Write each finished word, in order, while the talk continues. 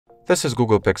This is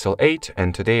Google Pixel 8,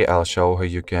 and today I'll show how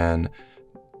you can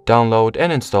download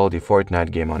and install the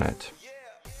Fortnite game on it.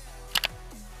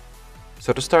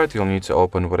 So to start, you'll need to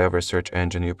open whatever search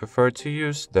engine you prefer to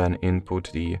use, then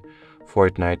input the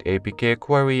Fortnite APK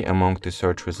query among the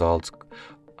search results.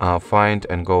 Find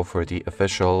and go for the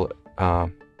official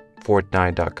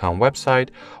Fortnite.com website.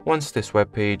 Once this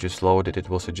web page is loaded, it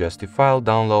will suggest the file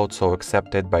download, so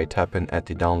accept it by tapping at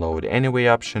the download anyway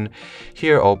option.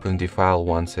 Here, open the file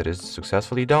once it is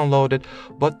successfully downloaded,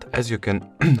 but as you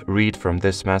can read from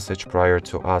this message, prior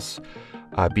to us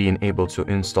being able to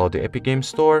install the Epic Games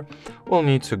Store, we'll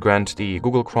need to grant the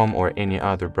Google Chrome or any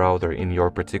other browser in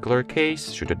your particular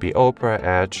case. Should it be Opera,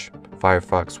 Edge,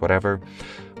 Firefox, whatever,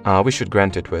 we should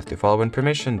grant it with the following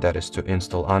permission, that is to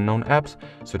install unknown apps.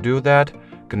 So do that,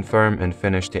 confirm and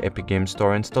finish the Epic Games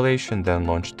Store installation, then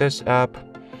launch this app.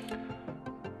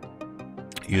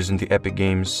 Using the Epic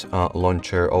Games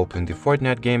launcher, open the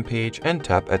Fortnite game page and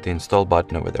tap at the install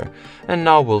button over there. And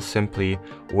now we'll simply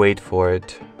wait for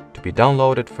it to be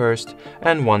downloaded first,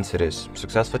 and once it is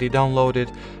successfully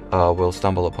downloaded, we'll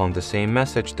stumble upon the same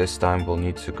message. This time we'll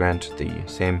need to grant the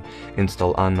same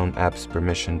install unknown apps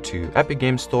permission to Epic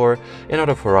Games Store in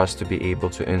order for us to be able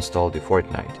to install the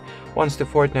Fortnite. Once the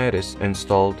Fortnite is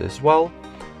installed as well,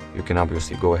 you can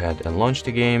obviously go ahead and launch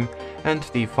the game, and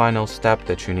the final step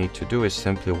that you need to do is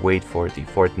simply wait for the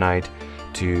Fortnite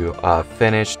to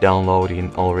finish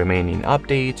downloading all remaining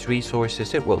updates,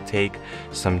 resources. It will take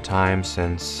some time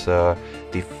since the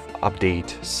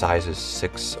update size is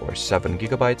 6 or 7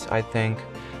 gigabytes, I think.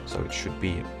 So it should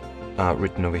be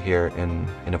written over here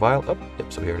in a while. Oh,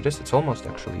 yep, so here it is. It's almost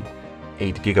actually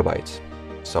 8 gigabytes.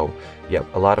 So yeah,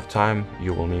 a lot of time.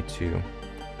 You will need to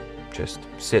just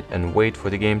sit and wait for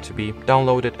the game to be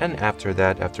downloaded, and after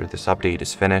that, after this update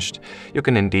is finished, you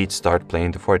can indeed start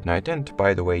playing the Fortnite. And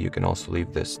by the way, you can also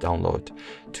leave this download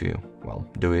to, well,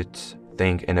 do its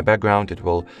thing in the background. It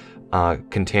will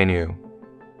continue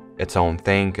its own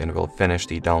thing and will finish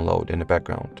the download in the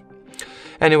background.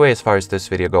 Anyway, as far as this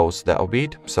video goes, that'll be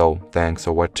it. So thanks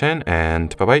for watching,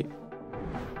 and bye bye.